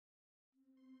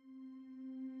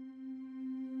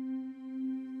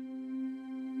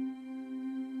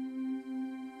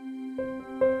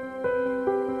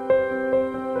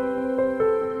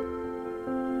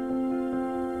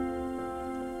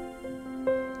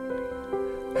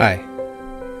Hi,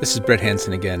 this is Brett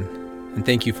Hansen again, and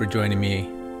thank you for joining me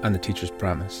on The Teacher's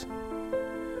Promise.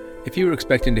 If you were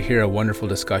expecting to hear a wonderful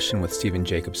discussion with Stephen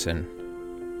Jacobson,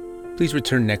 please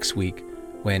return next week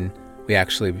when we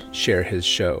actually share his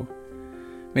show.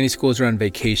 Many schools are on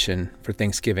vacation for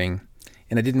Thanksgiving,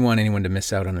 and I didn't want anyone to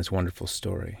miss out on his wonderful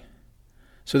story.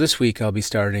 So this week I'll be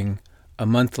starting a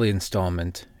monthly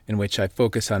installment in which I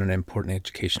focus on an important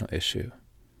educational issue.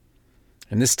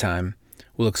 And this time,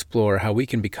 we'll explore how we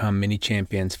can become mini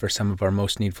champions for some of our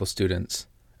most needful students,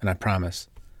 and I promise,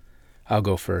 I'll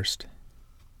go first.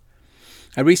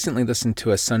 I recently listened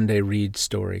to a Sunday read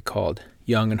story called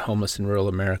Young and Homeless in Rural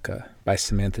America by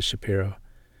Samantha Shapiro.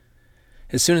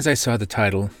 As soon as I saw the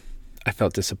title, I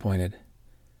felt disappointed.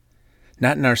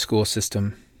 Not in our school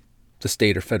system, the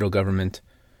state or federal government,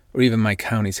 or even my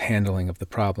county's handling of the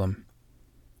problem,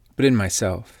 but in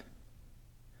myself.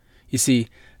 You see,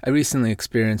 I recently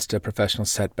experienced a professional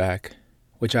setback,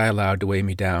 which I allowed to weigh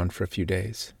me down for a few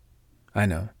days. I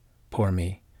know, poor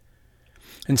me.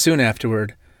 And soon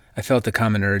afterward, I felt the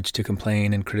common urge to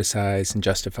complain and criticize and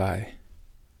justify.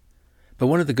 But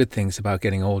one of the good things about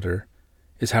getting older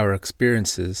is how our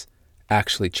experiences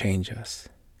actually change us.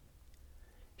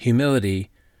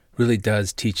 Humility really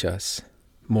does teach us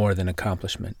more than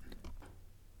accomplishment.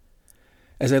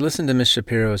 As I listened to Ms.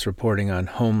 Shapiro's reporting on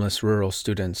homeless rural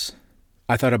students,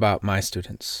 I thought about my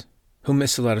students, who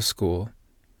miss a lot of school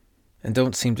and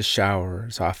don't seem to shower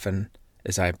as often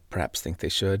as I perhaps think they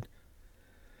should,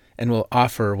 and will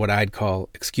offer what I'd call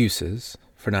excuses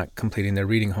for not completing their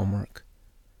reading homework.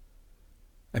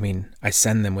 I mean, I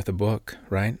send them with a book,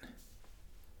 right?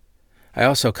 I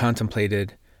also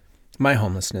contemplated my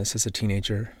homelessness as a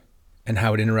teenager and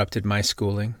how it interrupted my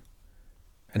schooling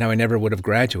and how I never would have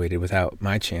graduated without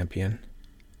my champion.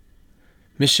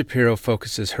 Ms. Shapiro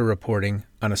focuses her reporting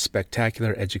on a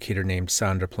spectacular educator named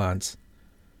Sandra Plantz,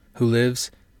 who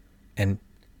lives and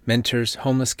mentors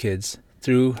homeless kids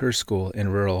through her school in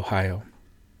rural Ohio.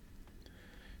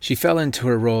 She fell into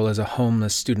her role as a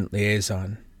homeless student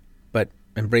liaison, but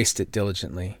embraced it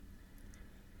diligently.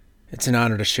 It's an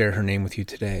honor to share her name with you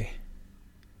today.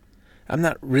 I'm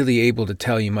not really able to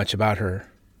tell you much about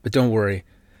her, but don't worry,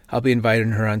 I'll be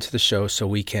inviting her onto the show so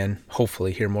we can,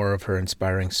 hopefully, hear more of her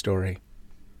inspiring story.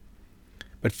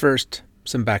 But first,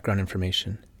 some background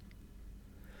information.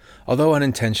 Although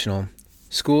unintentional,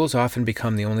 schools often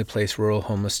become the only place rural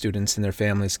homeless students and their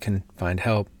families can find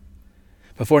help.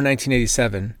 Before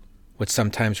 1987, what's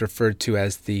sometimes referred to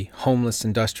as the homeless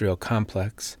industrial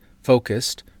complex,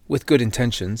 focused, with good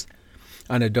intentions,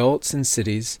 on adults in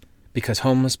cities because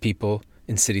homeless people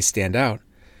in cities stand out,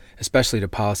 especially to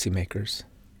policymakers.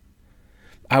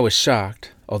 I was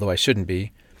shocked, although I shouldn't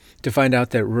be, to find out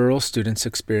that rural students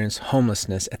experience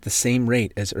homelessness at the same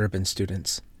rate as urban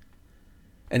students.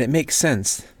 And it makes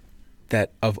sense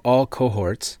that of all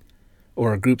cohorts,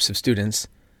 or groups of students,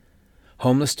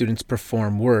 homeless students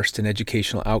perform worst in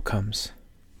educational outcomes.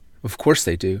 Of course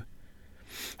they do.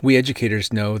 We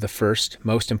educators know the first,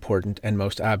 most important, and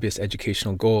most obvious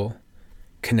educational goal: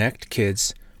 connect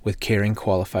kids with caring,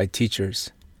 qualified teachers.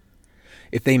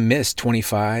 If they miss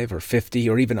 25 or 50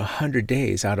 or even 100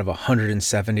 days out of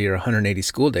 170 or 180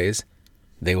 school days,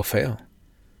 they will fail.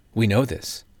 We know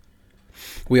this.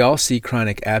 We all see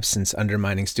chronic absence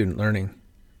undermining student learning.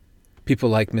 People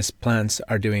like Ms. Plantz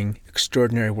are doing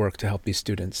extraordinary work to help these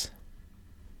students.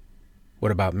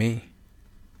 What about me?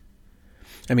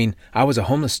 I mean, I was a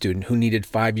homeless student who needed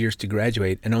 5 years to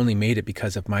graduate and only made it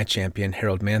because of my champion,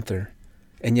 Harold Manther.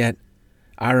 And yet,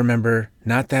 I remember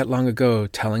not that long ago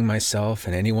telling myself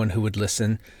and anyone who would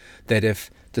listen that if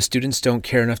the students don't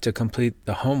care enough to complete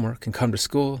the homework and come to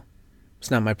school, it's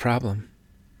not my problem.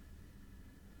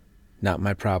 Not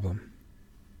my problem.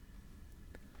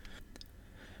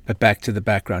 But back to the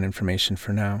background information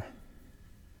for now.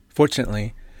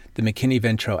 Fortunately, the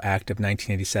McKinney-Ventro Act of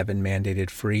 1987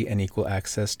 mandated free and equal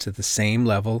access to the same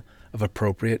level of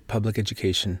appropriate public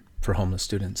education for homeless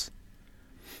students.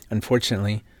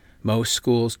 Unfortunately, most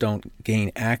schools don't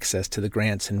gain access to the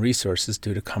grants and resources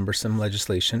due to cumbersome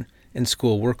legislation and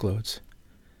school workloads.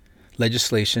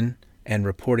 Legislation and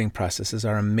reporting processes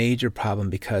are a major problem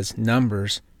because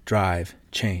numbers drive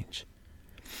change.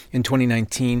 In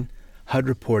 2019, HUD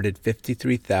reported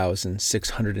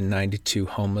 53,692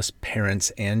 homeless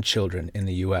parents and children in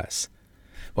the U.S.,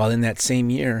 while in that same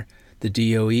year, the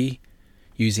DOE,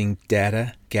 using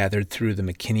data gathered through the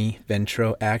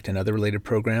McKinney-Ventro Act and other related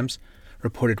programs,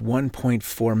 reported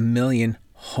 1.4 million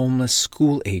homeless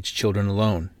school-age children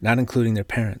alone, not including their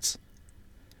parents.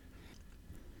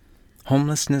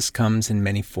 Homelessness comes in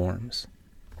many forms.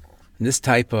 And this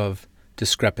type of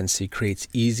discrepancy creates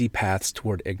easy paths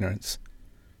toward ignorance.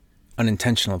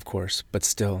 Unintentional, of course, but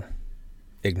still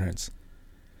ignorance.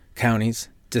 Counties,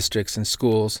 districts, and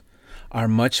schools are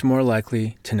much more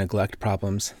likely to neglect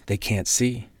problems they can't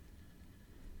see.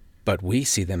 But we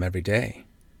see them every day.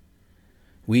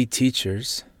 We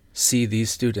teachers see these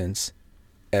students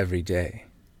every day.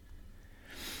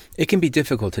 It can be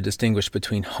difficult to distinguish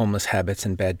between homeless habits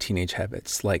and bad teenage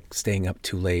habits, like staying up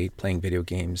too late, playing video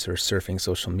games, or surfing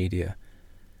social media.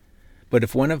 But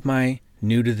if one of my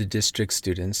new-to-the-district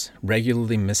students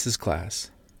regularly misses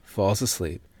class, falls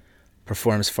asleep,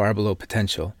 performs far below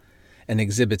potential, and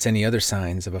exhibits any other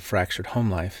signs of a fractured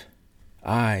home life,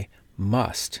 I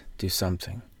must do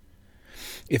something.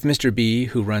 If Mr. B,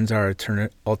 who runs our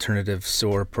alternative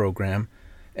SOAR program,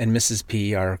 and Mrs.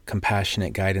 P, our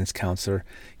compassionate guidance counselor,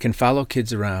 can follow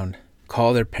kids around,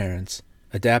 call their parents,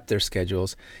 adapt their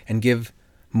schedules, and give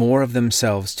more of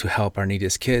themselves to help our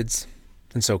neediest kids,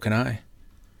 then so can I.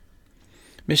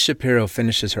 Ms. Shapiro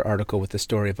finishes her article with the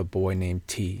story of a boy named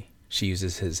T. She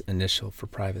uses his initial for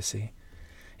privacy.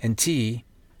 And T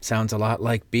sounds a lot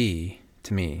like B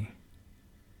to me.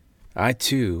 I,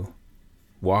 too,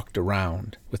 walked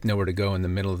around with nowhere to go in the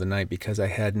middle of the night because I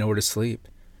had nowhere to sleep.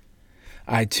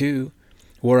 I, too,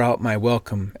 wore out my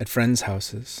welcome at friends'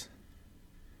 houses.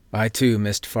 I, too,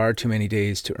 missed far too many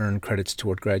days to earn credits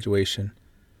toward graduation.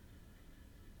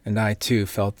 And I, too,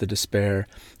 felt the despair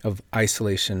of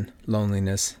isolation,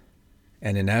 loneliness,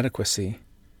 and inadequacy.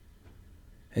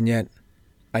 And yet,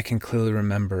 I can clearly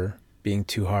remember being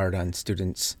too hard on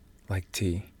students like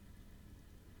T.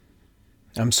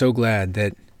 I'm so glad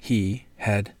that he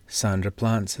had Sandra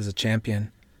Plantz as a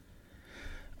champion.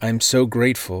 I'm so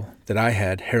grateful that I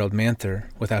had Harold Manther,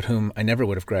 without whom I never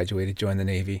would have graduated, joined the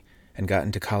Navy, and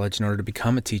gotten to college in order to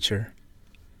become a teacher.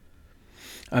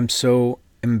 I'm so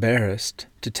embarrassed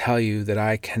to tell you that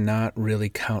I cannot really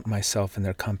count myself in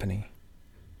their company.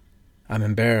 I'm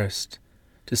embarrassed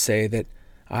to say that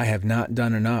I have not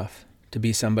done enough to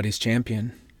be somebody's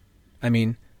champion. I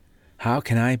mean, how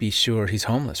can I be sure he's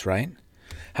homeless, right?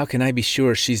 How can I be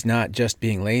sure she's not just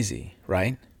being lazy,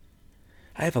 right?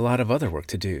 I have a lot of other work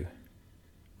to do,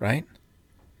 right?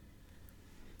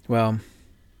 Well,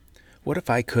 what if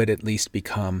I could at least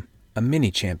become a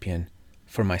mini champion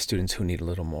for my students who need a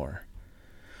little more?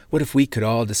 What if we could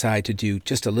all decide to do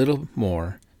just a little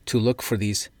more to look for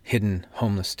these hidden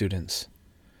homeless students?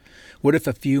 What if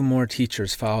a few more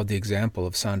teachers followed the example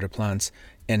of Sandra Plantz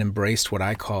and embraced what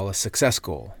I call a success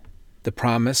goal? The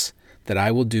promise that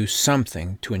I will do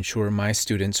something to ensure my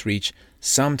students reach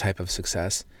some type of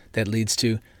success that leads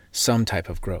to some type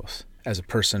of growth as a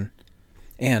person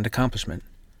and accomplishment.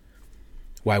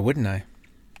 Why wouldn't I?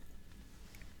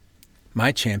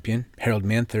 My champion, Harold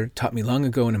Manther, taught me long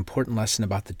ago an important lesson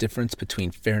about the difference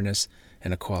between fairness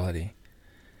and equality.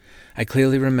 I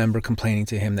clearly remember complaining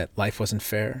to him that life wasn't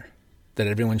fair, that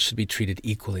everyone should be treated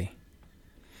equally.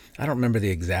 I don't remember the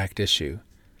exact issue,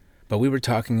 but we were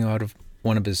talking out of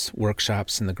one of his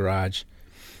workshops in the garage,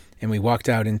 and we walked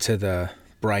out into the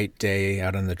bright day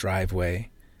out on the driveway,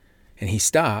 and he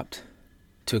stopped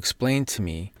to explain to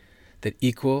me that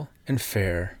equal and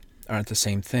fair aren't the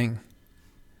same thing.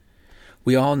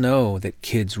 We all know that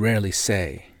kids rarely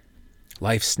say,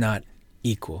 life's not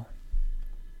equal.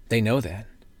 They know that,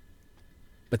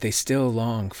 but they still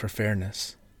long for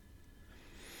fairness.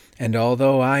 And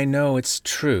although I know it's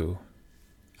true,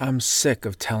 I'm sick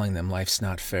of telling them life's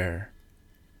not fair.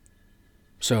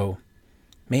 So,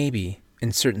 maybe,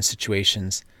 in certain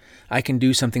situations, I can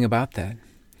do something about that.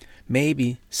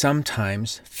 Maybe,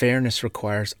 sometimes, fairness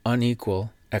requires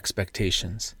unequal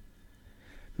expectations.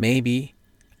 Maybe,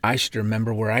 I should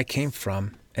remember where I came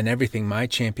from and everything my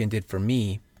champion did for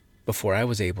me before I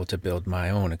was able to build my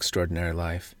own extraordinary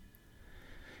life.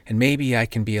 And maybe I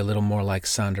can be a little more like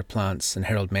Sandra Plantz and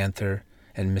Harold Manther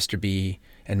and Mr. B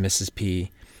and Mrs.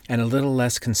 P, and a little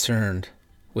less concerned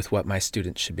with what my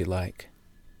students should be like.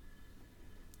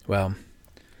 Well,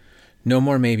 no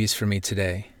more maybes for me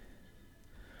today.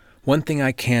 One thing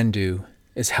I can do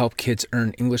is help kids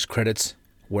earn English credits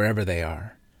wherever they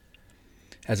are.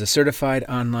 As a certified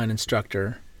online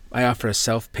instructor, I offer a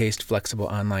self-paced, flexible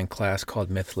online class called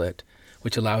MythLit,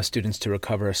 which allows students to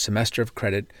recover a semester of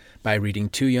credit by reading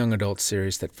 2 young adult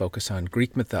series that focus on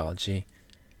Greek mythology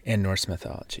and Norse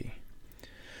mythology.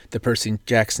 The Percy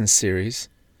Jackson series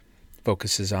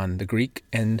focuses on the Greek,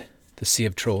 and the Sea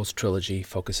of Trolls trilogy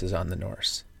focuses on the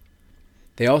Norse.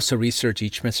 They also research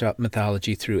each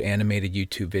mythology through animated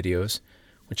YouTube videos,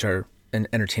 which are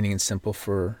entertaining and simple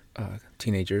for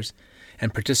teenagers,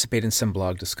 and participate in some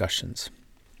blog discussions.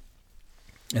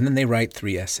 And then they write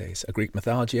 3 essays, a Greek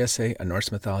mythology essay, a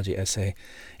Norse mythology essay,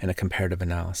 and a comparative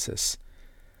analysis.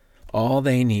 All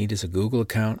they need is a Google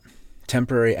account,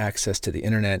 temporary access to the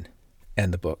internet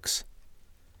and the books.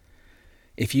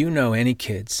 If you know any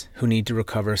kids who need to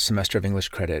recover a semester of English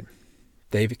credit,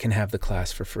 they can have the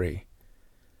class for free.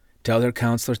 Tell their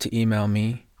counselor to email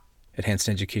me at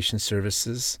Hanson Education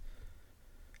Services,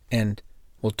 and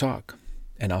we'll talk,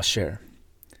 and I'll share.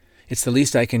 It's the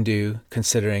least I can do,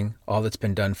 considering all that's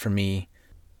been done for me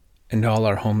and all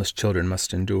our homeless children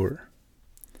must endure.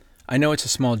 I know it's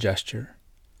a small gesture,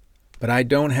 but I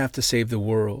don't have to save the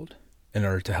world in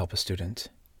order to help a student.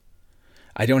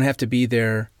 I don't have to be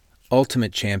their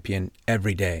ultimate champion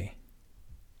every day,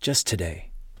 just today.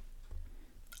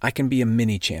 I can be a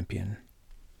mini champion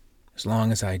as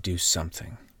long as I do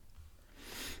something.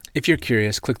 If you're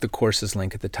curious, click the courses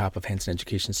link at the top of Hanson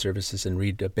Education Services and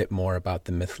read a bit more about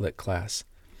the MythLit class.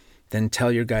 Then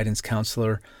tell your guidance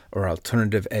counselor or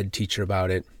alternative ed teacher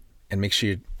about it, and make sure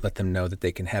you let them know that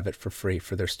they can have it for free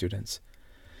for their students.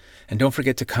 And don't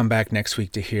forget to come back next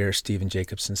week to hear Stephen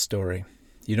Jacobson's story.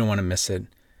 You don't want to miss it.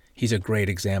 He's a great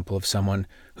example of someone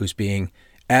who's being,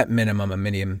 at minimum, a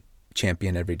mini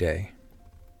champion every day.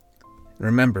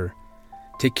 Remember,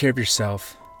 take care of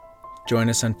yourself, join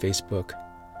us on Facebook,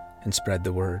 and spread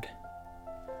the word.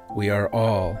 We are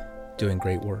all doing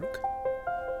great work.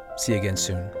 See you again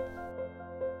soon.